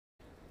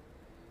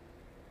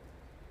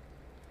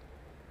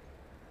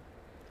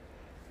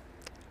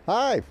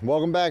Hi,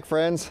 welcome back,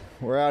 friends.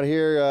 We're out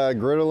here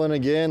griddling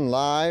again,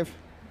 live.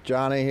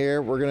 Johnny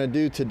here. We're gonna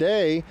do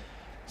today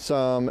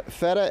some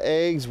feta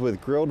eggs with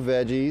grilled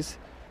veggies,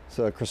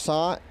 so a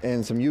croissant,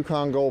 and some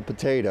Yukon Gold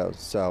potatoes.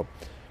 So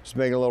just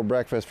making a little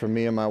breakfast for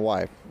me and my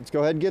wife. Let's go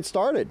ahead and get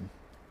started.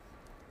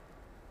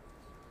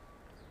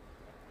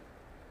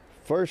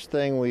 First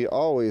thing we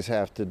always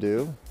have to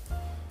do,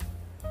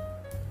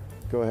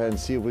 go ahead and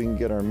see if we can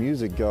get our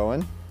music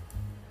going.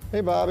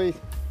 Hey, Bobby.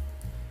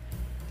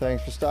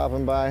 Thanks for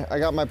stopping by. I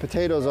got my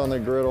potatoes on the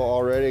griddle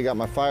already. I got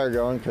my fire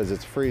going because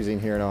it's freezing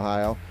here in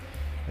Ohio.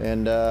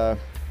 And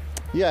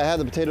yeah, I had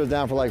the potatoes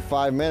down for like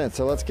 5 minutes,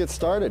 so let's get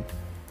started.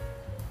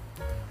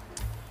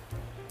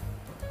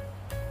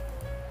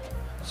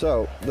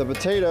 So the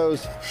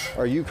potatoes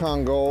are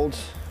Yukon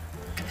Golds.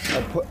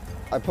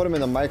 I put them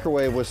in the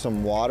microwave with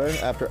some water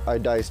after I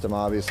diced them,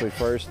 obviously,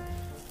 first.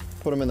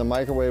 Put them in the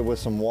microwave with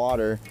some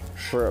water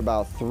for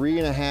about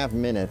 3.5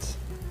 minutes.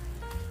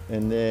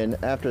 And then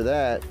after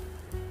that,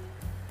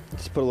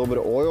 just put a little bit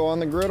of oil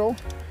on the griddle,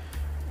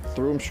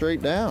 threw them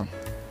straight down.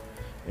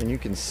 And you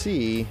can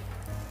see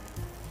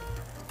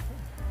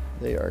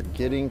they are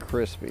getting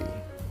crispy.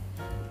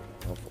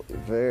 Hopefully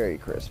very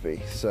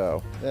crispy.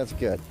 So that's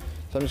good.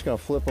 So I'm just gonna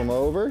flip them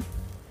over,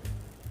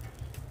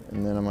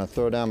 and then I'm gonna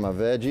throw down my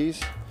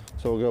veggies.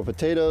 So we'll go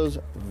potatoes,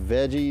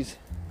 veggies,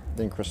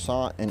 then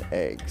croissant and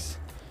eggs.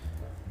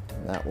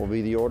 And that will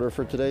be the order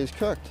for today's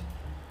cooked.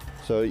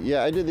 So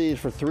yeah, I did these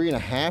for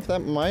 3.5. That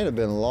might have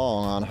been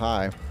long on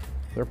high.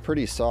 They're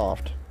pretty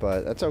soft,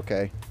 but that's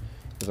okay,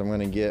 because I'm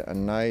gonna get a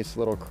nice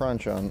little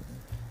crunch on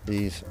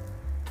these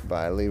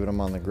by leaving them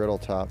on the griddle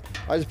top.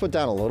 I just put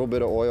down a little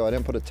bit of oil. I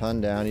didn't put a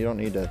ton down. You don't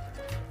need to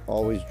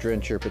always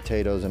drench your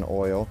potatoes in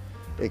oil,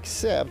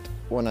 except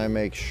when I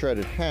make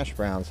shredded hash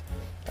browns,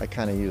 I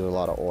kind of use a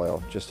lot of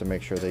oil just to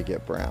make sure they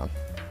get brown.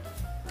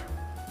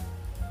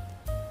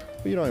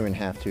 But you don't even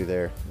have to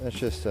there. That's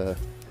just a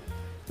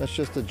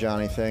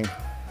Johnny thing.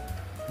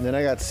 And then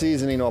I got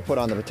seasoning I'll put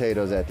on the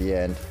potatoes at the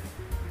end.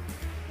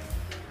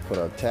 Put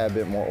a tad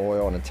bit more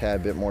oil and a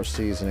tad bit more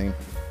seasoning.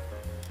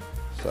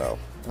 So,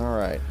 all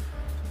right.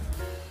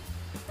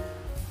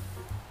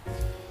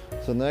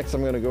 So next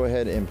I'm gonna go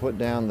ahead and put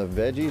down the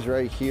veggies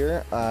right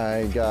here.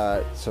 I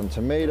got some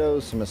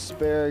tomatoes, some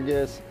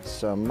asparagus,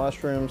 some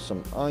mushrooms,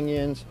 some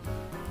onions.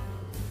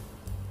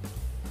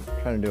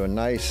 Trying to do a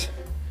nice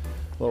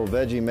little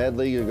veggie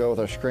medley to go with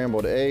our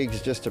scrambled eggs,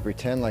 just to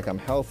pretend like I'm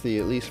healthy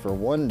at least for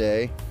one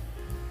day.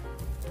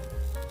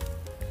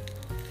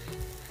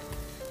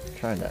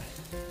 Trying to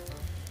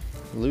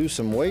lose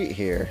some weight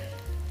here.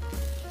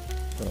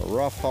 It's been a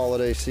rough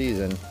holiday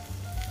season,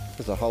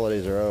 because the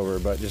holidays are over,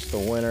 but just the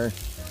winter.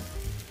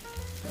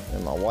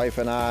 And my wife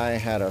and I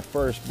had our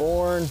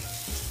firstborn,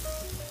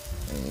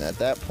 and at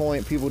that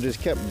point people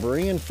just kept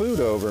bringing food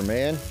over,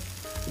 man.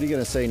 What are you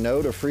gonna say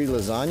no to free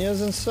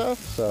lasagnas and stuff?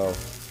 So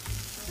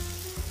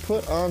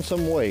put on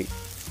some weight.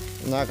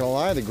 I'm not gonna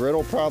lie, the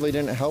griddle probably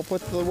didn't help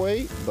with the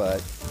weight,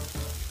 but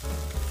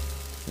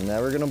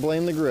never gonna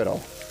blame the griddle.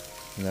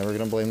 Never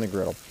gonna blame the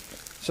griddle.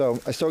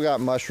 So I still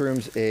got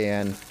mushrooms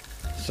and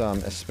some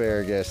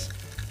asparagus.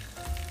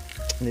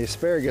 And the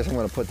asparagus I'm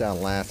gonna put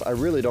down last. I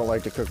really don't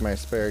like to cook my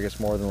asparagus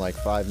more than like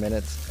 5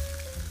 minutes.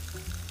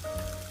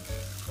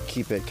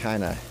 Keep it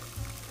kind of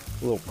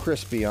a little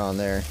crispy on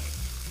there.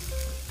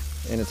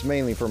 And it's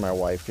mainly for my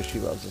wife because she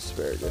loves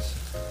asparagus.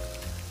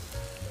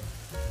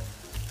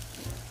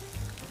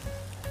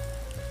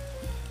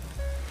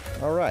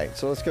 All right,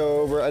 so let's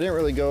go over, I didn't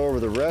really go over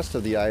the rest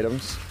of the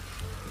items.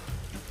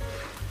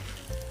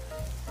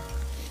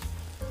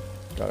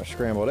 Got our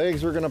scrambled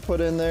eggs we're gonna put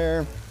in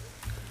there.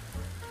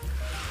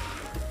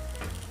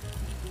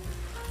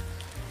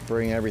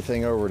 Bring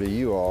everything over to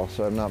you all,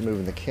 so I'm not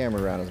moving the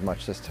camera around as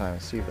much this time.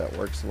 See if that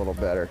works a little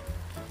better.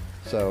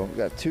 So we've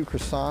got 2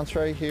 croissants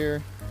right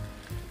here.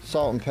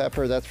 Salt and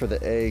pepper, that's for the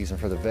eggs and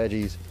for the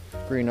veggies.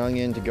 Green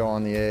onion to go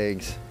on the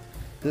eggs.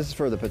 This is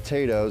for the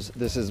potatoes.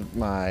 This is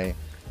my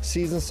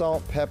seasoned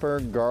salt, pepper,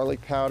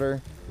 garlic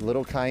powder, a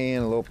little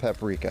cayenne, a little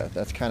paprika.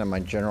 That's kind of my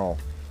general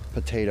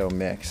potato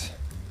mix.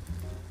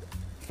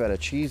 Feta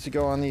cheese to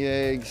go on the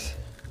eggs.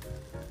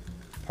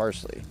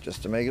 Parsley,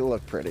 just to make it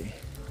look pretty.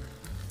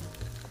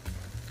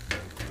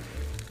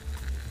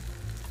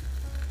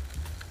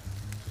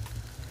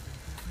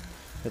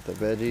 Hit the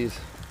veggies.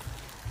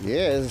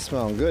 Yeah, this is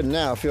smelling good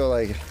now. I feel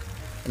like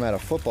I'm at a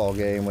football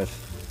game with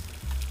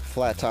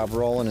flat top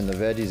rolling and the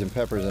veggies and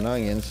peppers and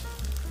onions.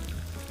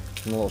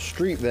 I'm a little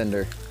street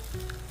vendor.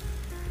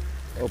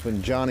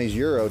 Open Johnny's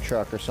Euro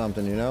truck or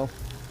something, you know?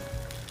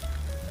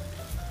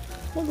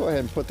 We'll go ahead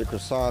and put the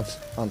croissants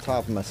on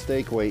top of my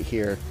steak weight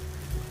here,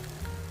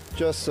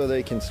 just so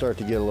they can start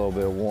to get a little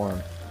bit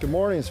warm. Good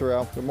morning,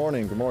 Sorrel. Good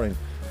morning, good morning.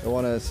 I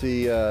want to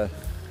see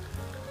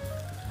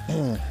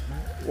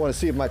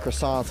if my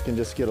croissants can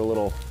just get a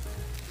little,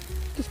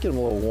 just get them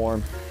a little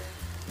warm.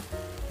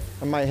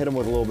 I might hit them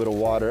with a little bit of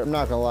water. I'm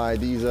not gonna lie,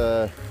 these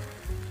aren't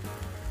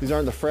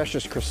the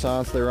freshest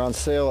croissants. They were on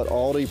sale at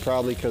Aldi,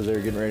 probably because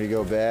they're getting ready to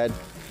go bad.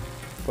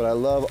 but I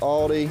love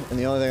Aldi, and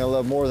the only thing I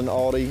love more than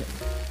Aldi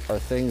are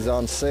things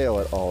on sale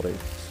at Aldi.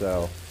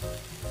 So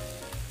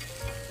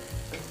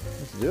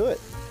let's do it.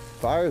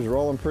 Fire's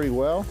rolling pretty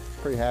well.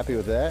 Pretty happy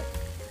with that.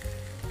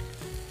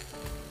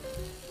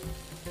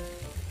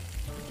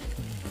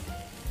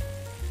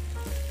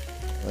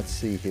 Let's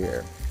see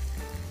here.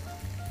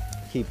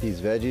 Keep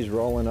these veggies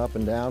rolling up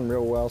and down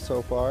real well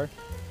so far.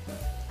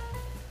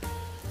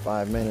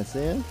 5 minutes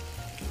in.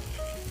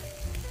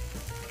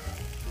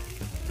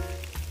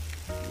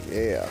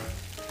 Yeah.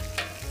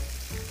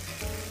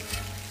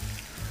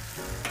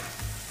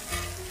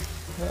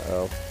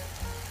 Uh-oh.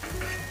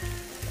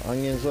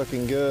 Onions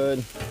looking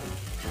good.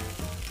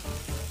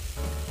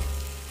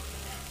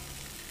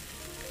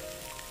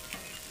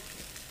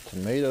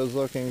 Tomatoes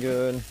looking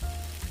good.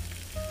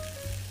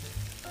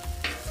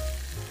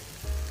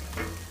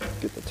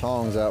 Get the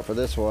tongs out for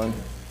this one.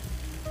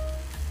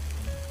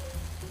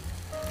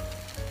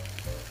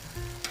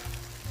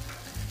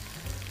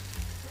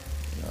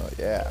 Oh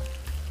yeah.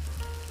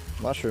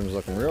 Mushrooms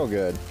looking real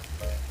good.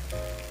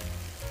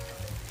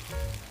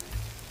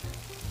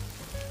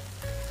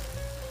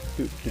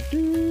 Doo, doo,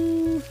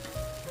 doo.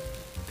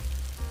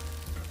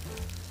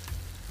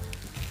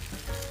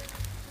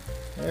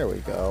 There we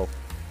go.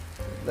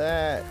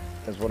 That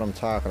is what I'm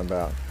talking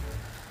about.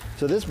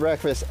 So this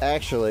breakfast,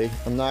 actually,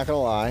 I'm not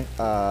gonna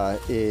lie,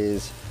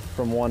 is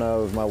from one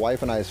of my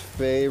wife and I's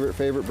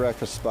favorite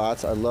breakfast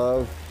spots. I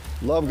love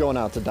going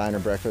out to diner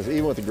breakfast.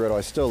 Even with the griddle,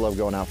 I still love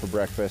going out for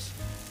breakfast.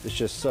 It's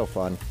just so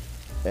fun.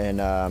 And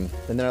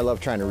then I love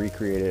trying to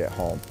recreate it at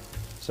home.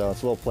 So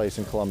it's a little place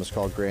in Columbus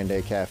called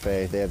Grate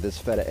Cafe. They have this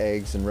feta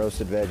eggs and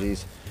roasted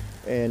veggies,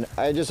 and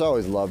I just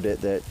always loved it.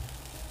 That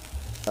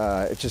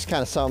it's just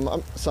kind of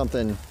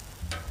something,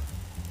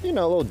 you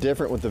know, a little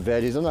different with the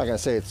veggies. I'm not gonna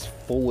say it's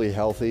fully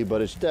healthy, but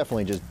it's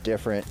definitely just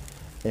different.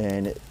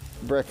 And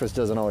breakfast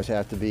doesn't always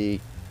have to be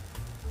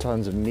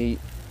tons of meat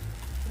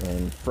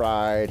and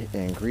fried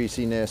and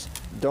greasiness.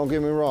 Don't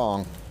get me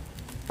wrong,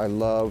 I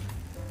love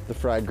the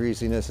fried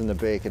greasiness and the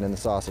bacon and the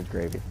sausage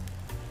gravy.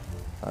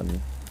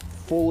 I'm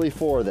fully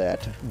for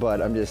that,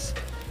 but I'm just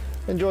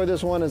enjoy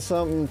this one as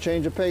something,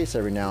 change of pace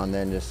every now and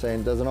then. Just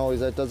saying, that doesn't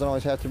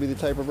always have to be the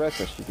type of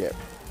breakfast you get.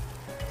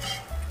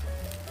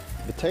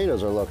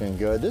 Potatoes are looking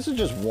good. This is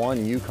just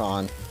one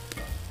Yukon.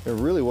 It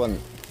really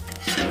wasn't,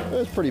 it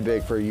was pretty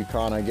big for a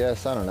Yukon, I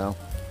guess. I don't know.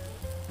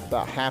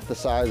 About half the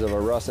size of a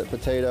russet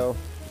potato.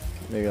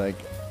 Maybe like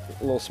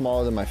a little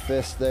smaller than my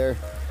fist there.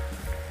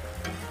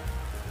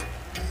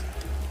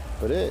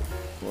 But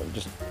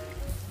just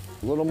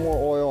a little more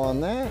oil on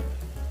that.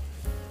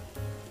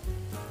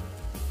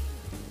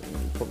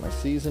 Put my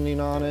seasoning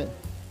on it,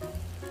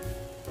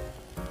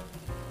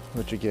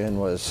 which again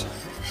was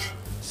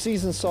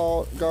seasoned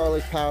salt,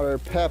 garlic powder,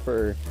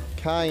 pepper,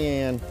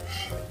 cayenne,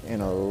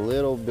 and a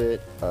little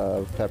bit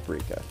of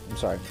paprika. I'm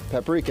sorry,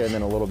 paprika and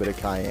then a little bit of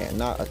cayenne.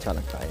 Not a ton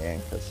of cayenne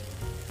because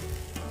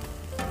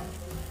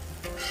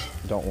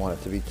I don't want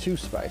it to be too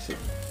spicy.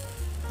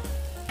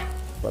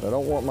 But I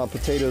don't want my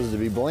potatoes to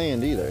be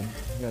bland either.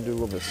 I'm gonna do a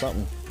little bit of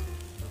something.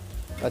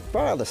 I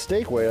brought out the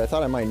steak weight. I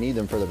thought I might need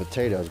them for the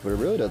potatoes, but it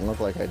really doesn't look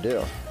like I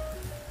do.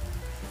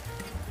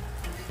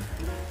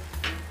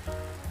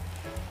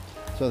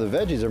 So the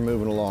veggies are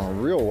moving along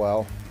real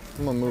well.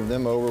 I'm gonna move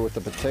them over with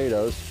the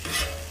potatoes.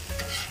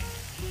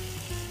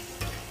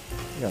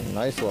 Got a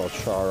nice little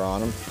char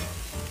on them.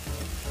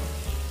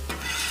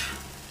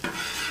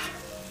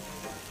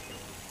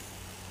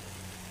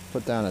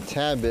 Put down a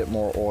tad bit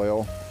more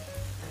oil.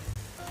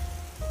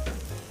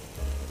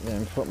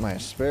 And put my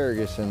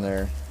asparagus in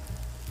there.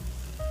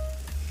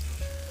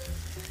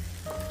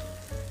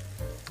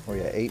 Oh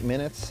yeah, 8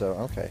 minutes, so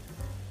okay.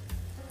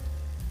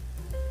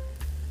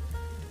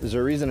 Is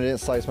there a reason I didn't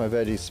slice my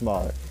veggies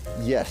smaller?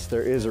 Yes,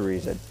 there is a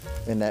reason.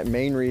 And that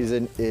main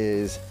reason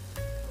is,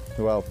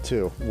 well,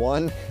 two.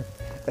 One,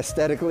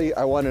 aesthetically,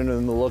 I wanted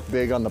them to look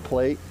big on the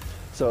plate.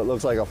 So it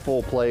looks like a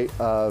full plate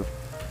of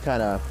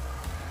kind of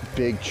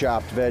big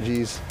chopped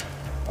veggies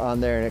on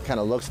there, and it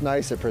kind of looks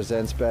nice. It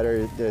presents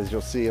better, as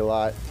you'll see a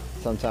lot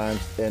sometimes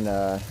in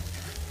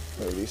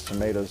these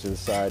tomatoes to the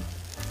side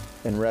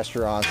in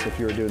restaurants if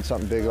you were doing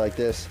something big like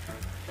this.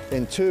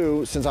 And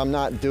two, since I'm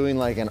not doing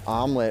like an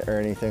omelet or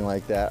anything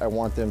like that, I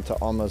want them to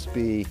almost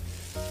be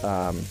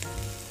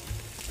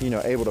you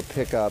know, able to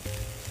pick up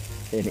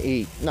and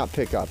eat. Not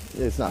pick up,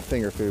 it's not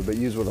finger food, but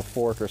use with a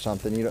fork or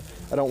something. You know,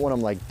 I don't want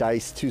them like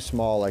diced too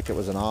small like it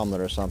was an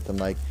omelet or something.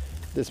 Like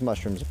this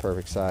mushroom's a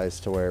perfect size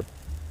to where,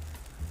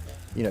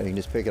 you know, you can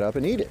just pick it up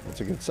and eat it.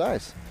 It's a good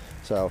size.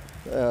 So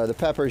the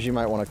peppers you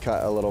might want to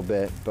cut a little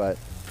bit, but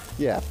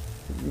yeah.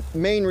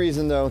 Main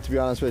reason though, to be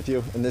honest with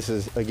you, and this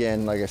is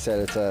again, like I said,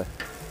 it's a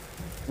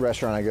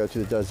restaurant I go to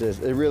that does this,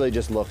 it really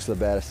just looks the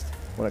best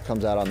when it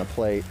comes out on the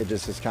plate. It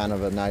just is kind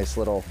of a nice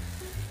little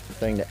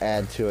thing to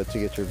add to it to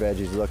get your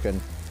veggies looking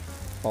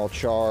all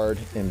charred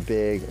and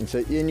big. And so,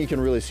 and you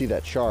can really see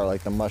that char,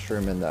 like the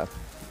mushroom and the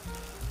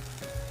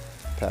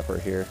pepper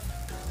here.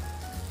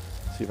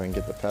 See if I can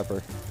get the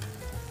pepper.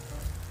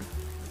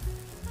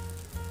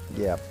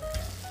 Yeah,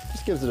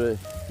 just gives it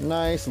a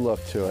nice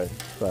look to it.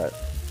 But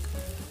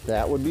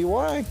that would be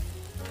why.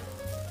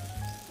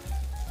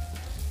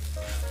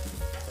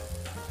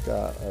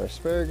 Got our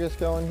asparagus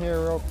going here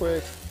real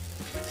quick.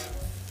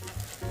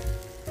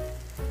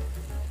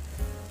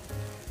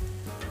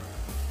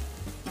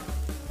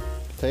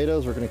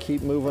 Potatoes, we're going to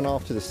keep moving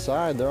off to the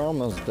side. They're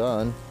almost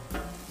done.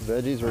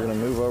 Veggies, we're going to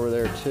move over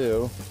there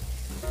too.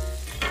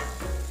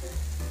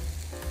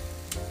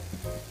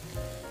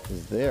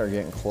 They are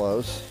getting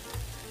close.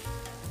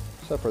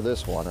 Except for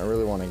this one. I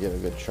really want to get a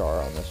good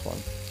char on this one.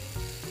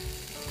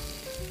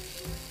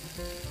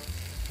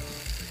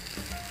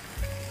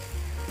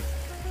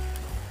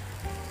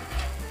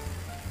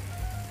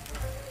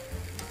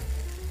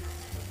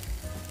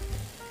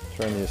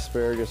 Turn the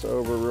asparagus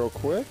over real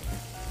quick.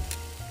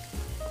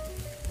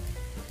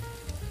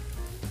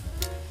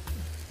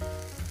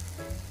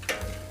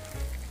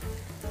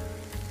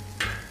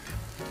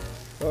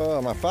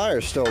 Oh, my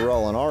fire's still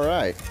rolling. All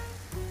right.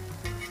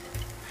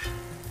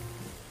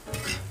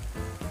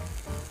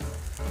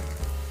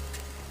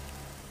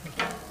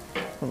 I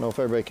don't know if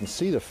everybody can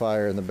see the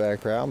fire in the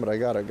background, but I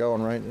got it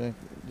going right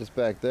just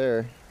back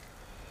there.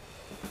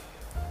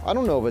 I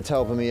don't know if it's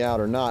helping me out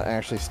or not,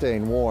 actually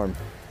staying warm,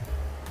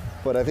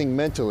 but I think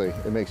mentally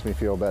it makes me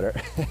feel better.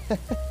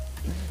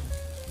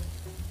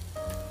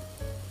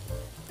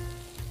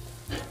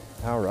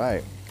 All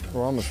right,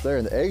 we're almost there.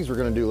 And the eggs we're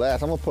gonna do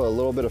last. I'm gonna put a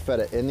little bit of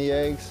feta in the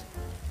eggs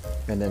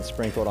and then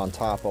sprinkle it on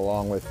top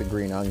along with the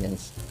green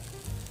onions.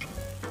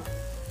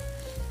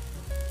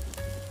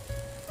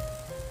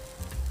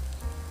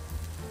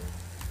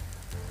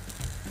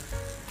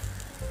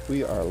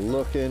 We are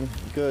looking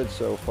good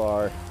so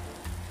far.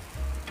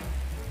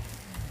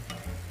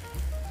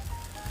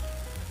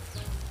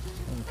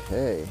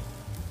 Okay.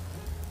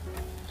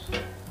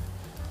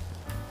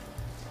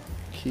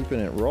 Keeping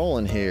it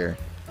rolling here.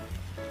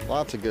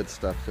 Lots of good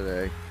stuff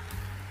today.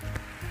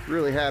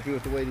 Really happy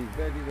with the way these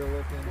veggies are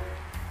looking.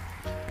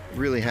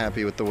 Really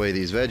happy with the way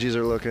these veggies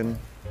are looking.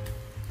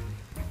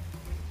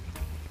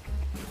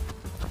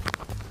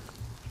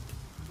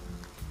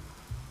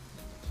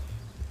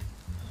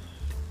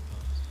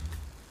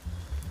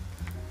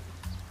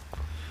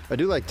 I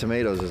do like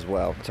tomatoes as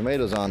well.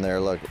 Tomatoes on there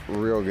look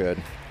real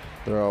good.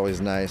 They're always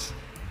nice.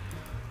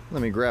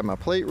 Let me grab my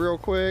plate real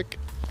quick.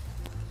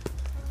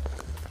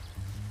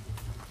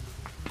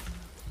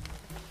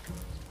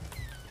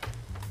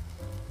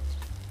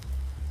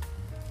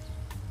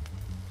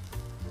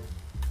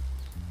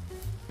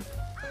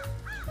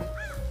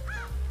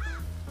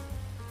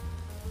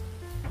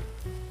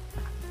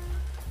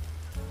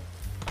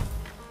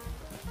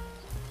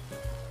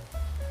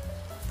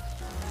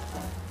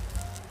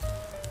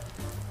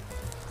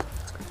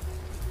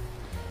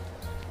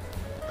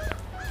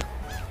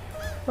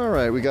 All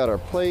right, we got our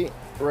plate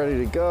ready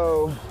to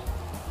go.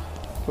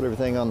 Put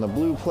everything on the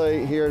blue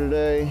plate here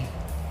today.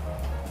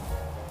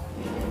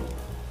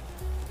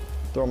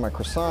 Throw my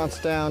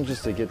croissants down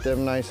just to get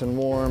them nice and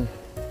warm.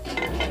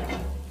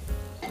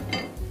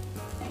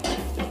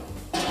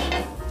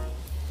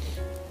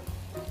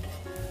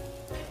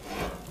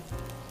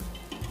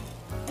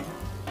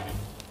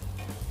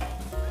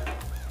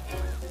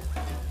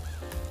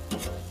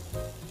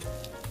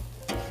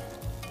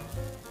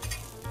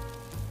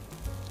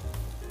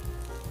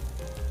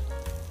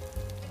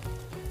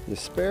 The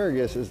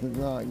asparagus is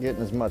not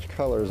getting as much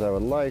color as I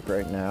would like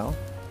right now.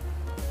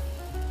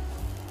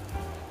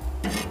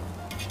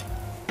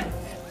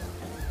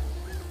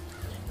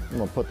 I'm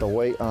gonna put the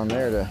weight on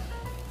there to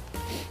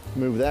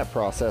move that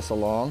process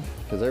along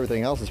because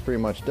everything else is pretty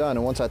much done.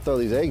 And once I throw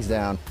these eggs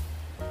down,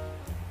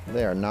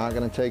 they are not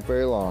gonna take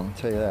very long,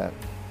 I'll tell you that.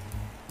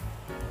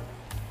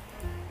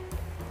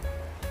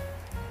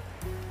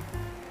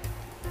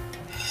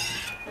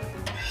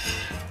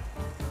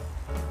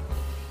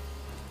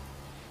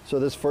 So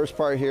this first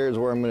part here is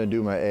where I'm going to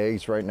do my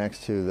eggs, right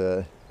next to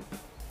the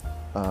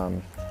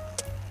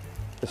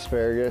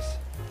asparagus.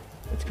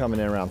 It's coming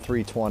in around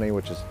 320,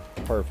 which is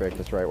perfect.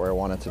 It's right where I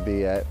want it to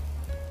be at.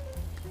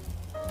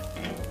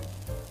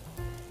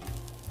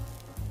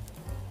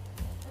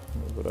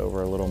 Move it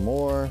over a little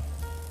more.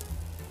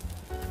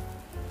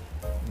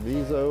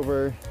 These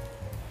over.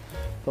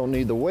 Don't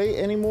need the weight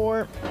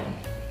anymore.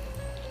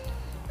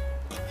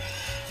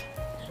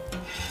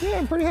 Yeah,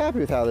 I'm pretty happy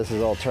with how this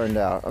has all turned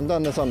out. I've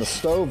done this on the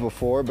stove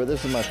before, but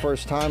this is my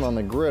first time on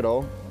the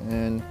griddle,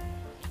 and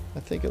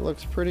I think it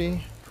looks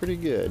pretty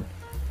good.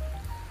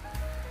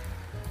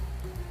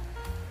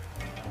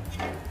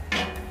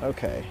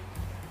 Okay.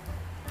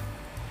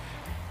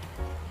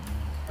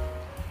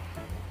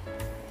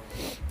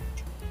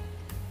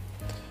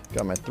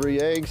 Got my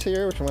 3 eggs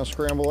here, which I'm gonna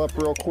scramble up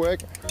real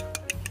quick.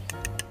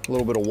 A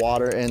little bit of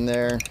water in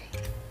there.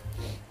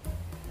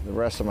 The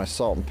rest of my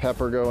salt and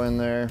pepper go in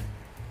there.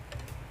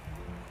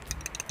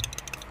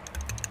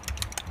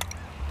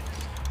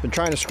 Been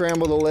trying to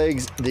scramble the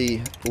legs.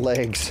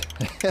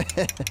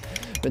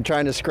 Been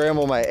trying to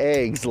scramble my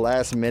eggs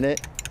last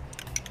minute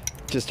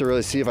just to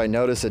really see if I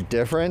notice a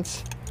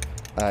difference.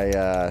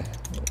 I've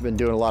been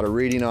doing a lot of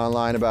reading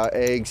online about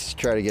eggs,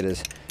 try to get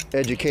as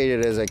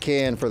educated as I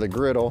can for the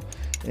griddle,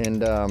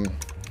 and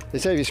They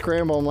say if you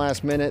scramble them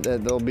last minute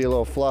that they'll be a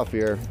little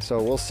fluffier,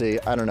 so we'll see.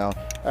 I don't know.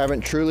 I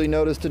haven't truly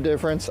noticed a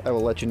difference. I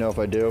will let you know if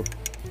I do.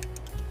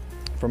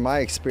 From my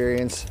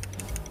experience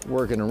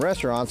working in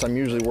restaurants, I'm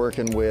usually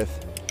working with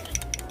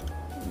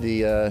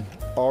the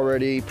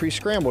already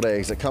pre-scrambled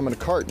eggs that come in a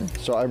carton,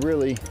 so I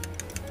really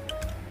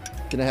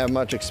didn't have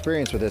much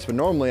experience with this, but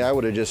normally I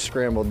would have just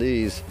scrambled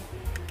these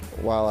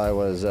while I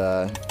was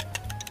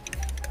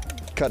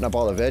cutting up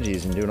all the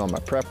veggies and doing all my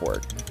prep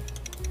work.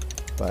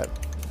 But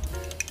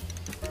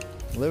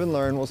live and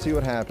learn. We'll see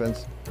what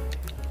happens.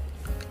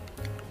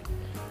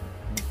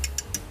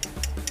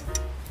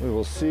 We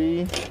will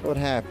see what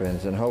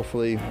happens, and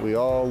hopefully we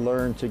all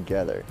learn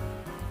together.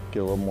 Get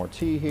a little more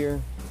tea here.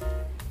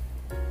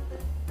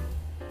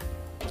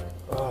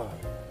 Oh.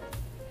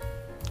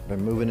 I've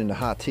been moving into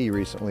hot tea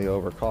recently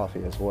over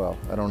coffee as well.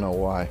 I don't know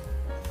why.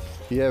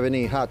 If you have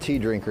any hot tea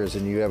drinkers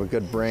and you have a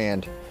good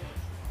brand,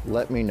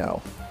 let me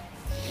know.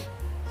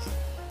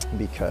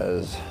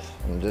 Because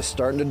I'm just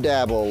starting to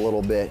dabble a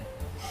little bit.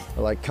 I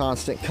like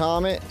Constant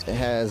Comet. It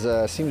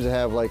has seems to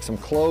have like some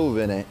clove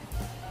in it,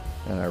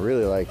 and I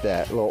really like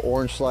that. A little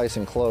orange slice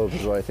and clove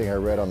is what I think I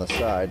read on the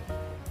side.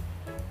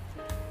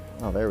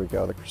 Oh, there we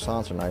go. The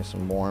croissants are nice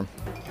and warm.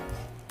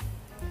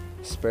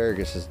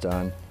 Asparagus is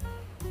done.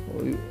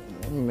 Let me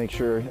make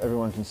sure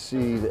everyone can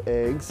see the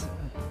eggs.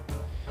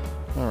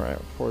 All right,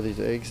 pour these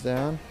eggs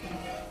down.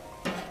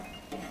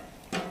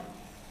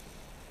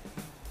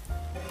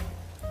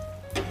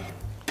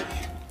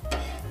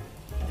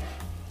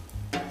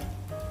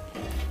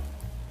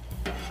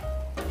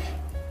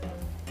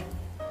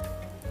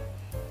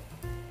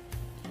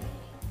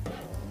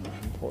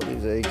 Pour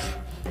these eggs.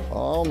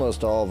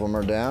 Almost all of them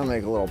are down.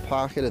 Make a little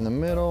pocket in the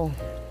middle.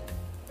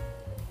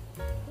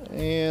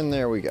 And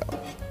there we go.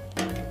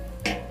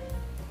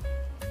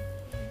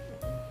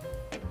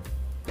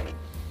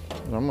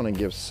 And I'm gonna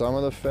give some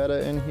of the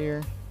feta in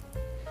here.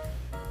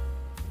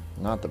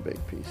 Not the big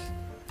piece.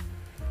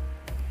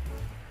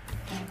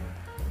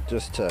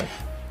 Just to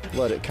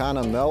let it kind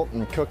of melt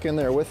and cook in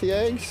there with the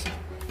eggs.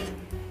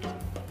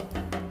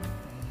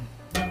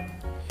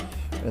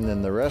 And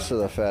then the rest of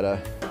the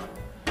feta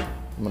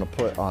I'm gonna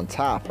put on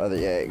top of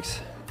the eggs.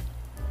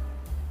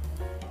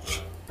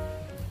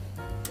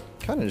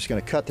 Kind of just gonna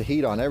cut the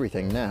heat on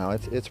everything now.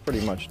 It's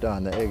pretty much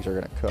done. The eggs are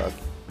gonna cook.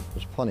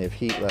 There's plenty of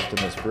heat left in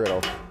this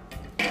griddle.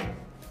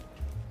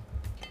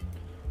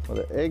 While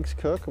the eggs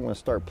cook, I'm gonna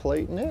start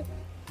plating it.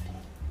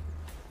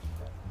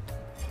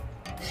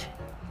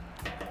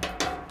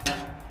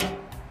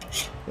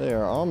 They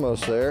are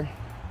almost there.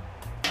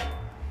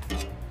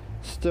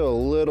 Still a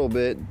little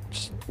bit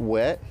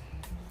wet.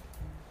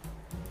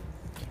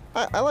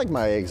 I like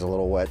my eggs a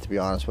little wet, to be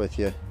honest with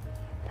you.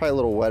 Probably a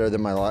little wetter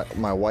than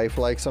my wife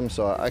likes them,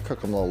 so I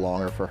cook them a little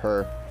longer for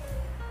her.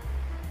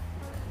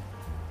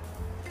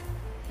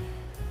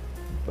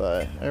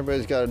 But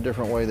everybody's got a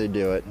different way they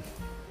do it.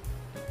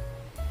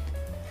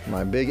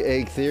 My big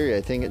egg theory,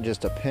 I think it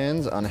just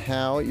depends on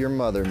how your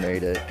mother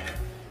made it.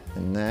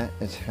 And that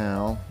is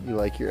how you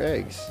like your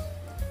eggs.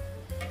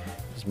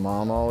 Because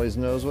mom always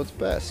knows what's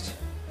best.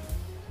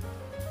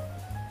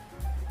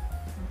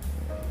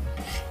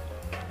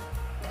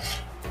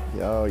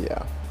 Oh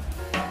yeah.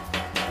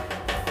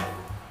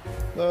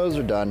 Those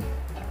are done.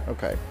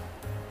 Okay.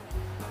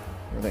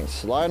 Everything's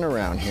sliding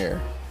around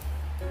here.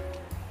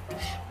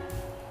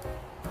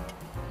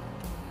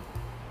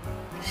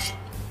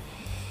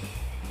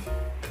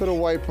 Could have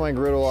wiped my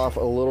griddle off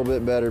a little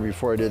bit better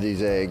before I did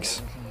these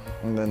eggs,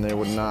 and then they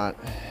would not.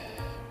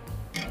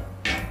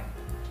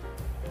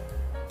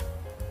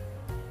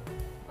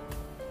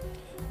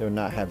 They would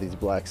not have these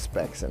black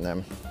specks in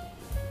them.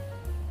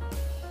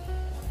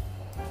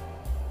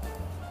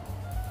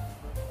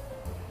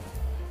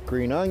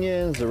 Green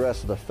onions, the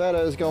rest of the feta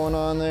is going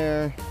on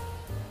there.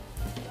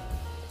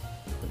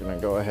 We're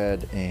gonna go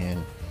ahead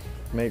and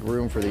make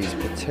room for these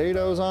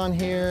potatoes on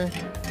here.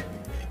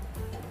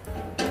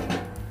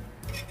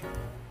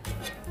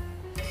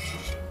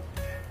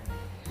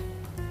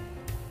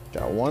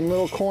 Got one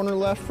little corner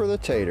left for the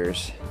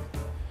taters.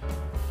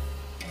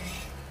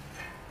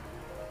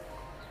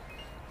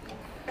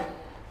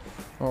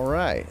 All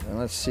right, and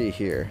let's see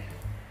here.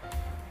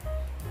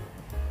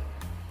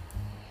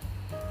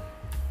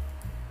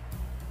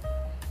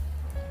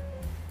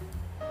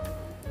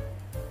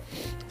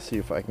 See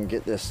if I can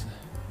get this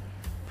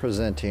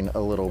presenting a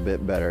little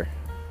bit better.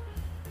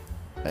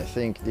 I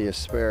think the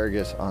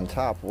asparagus on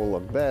top will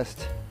look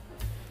best.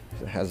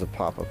 It has a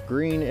pop of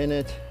green in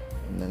it,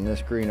 and then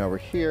this green over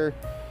here.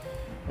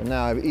 And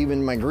now I've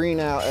evened my green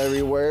out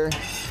everywhere.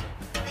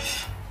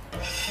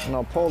 And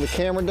I'll pull the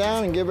camera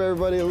down and give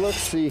everybody a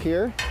look-see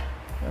here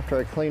after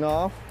I clean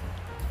off.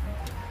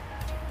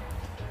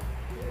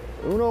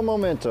 Uno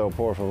momento,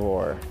 por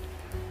favor.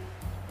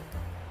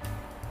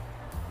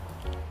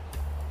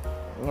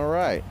 All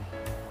right.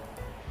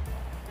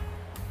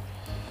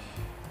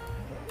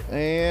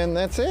 And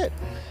that's it.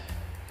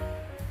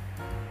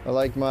 I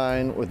like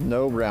mine with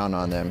no brown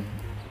on them.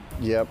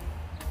 Yep.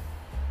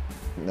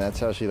 That's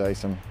how she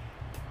likes them.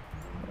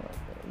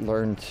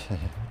 Learn to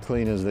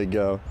clean as they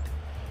go.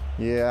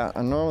 Yeah,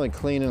 I'm normally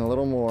cleaning a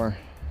little more.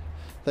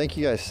 Thank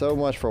you guys so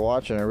much for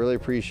watching. I really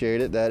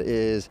appreciate it. That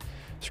is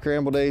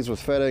scrambled eggs with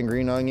feta and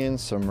green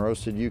onions, some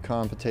roasted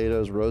Yukon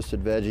potatoes,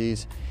 roasted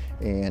veggies,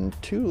 and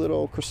 2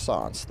 little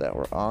croissants that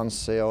were on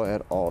sale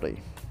at Aldi.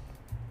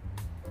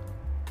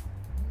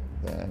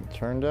 That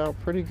turned out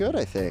pretty good,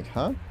 I think,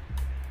 huh?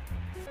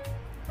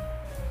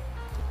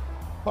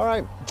 All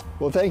right,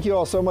 well, thank you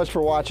all so much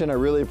for watching. I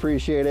really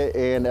appreciate it.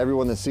 And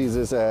everyone that sees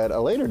this at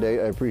a later date,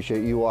 I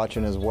appreciate you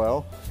watching as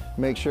well.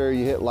 Make sure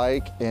you hit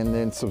like and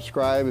then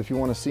subscribe if you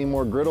want to see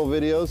more griddle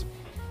videos.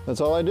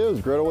 That's all I do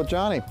is griddle with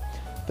Johnny.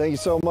 Thank you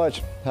so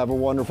much. Have a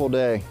wonderful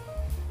day.